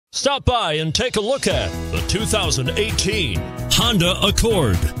Stop by and take a look at the 2018 Honda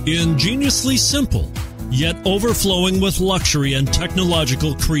Accord. Ingeniously simple, yet overflowing with luxury and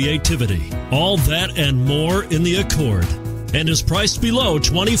technological creativity. All that and more in the Accord, and is priced below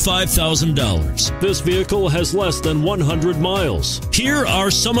 $25,000. This vehicle has less than 100 miles. Here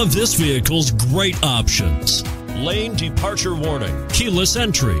are some of this vehicle's great options: lane departure warning, keyless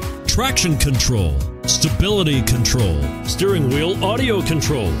entry, traction control, stability control, steering wheel audio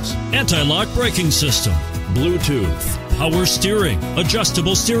controls, anti-lock braking system, Bluetooth, power steering,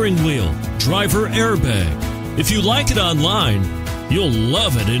 adjustable steering wheel, driver airbag. If you like it online, you'll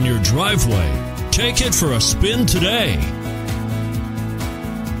love it in your driveway. Take it for a spin today.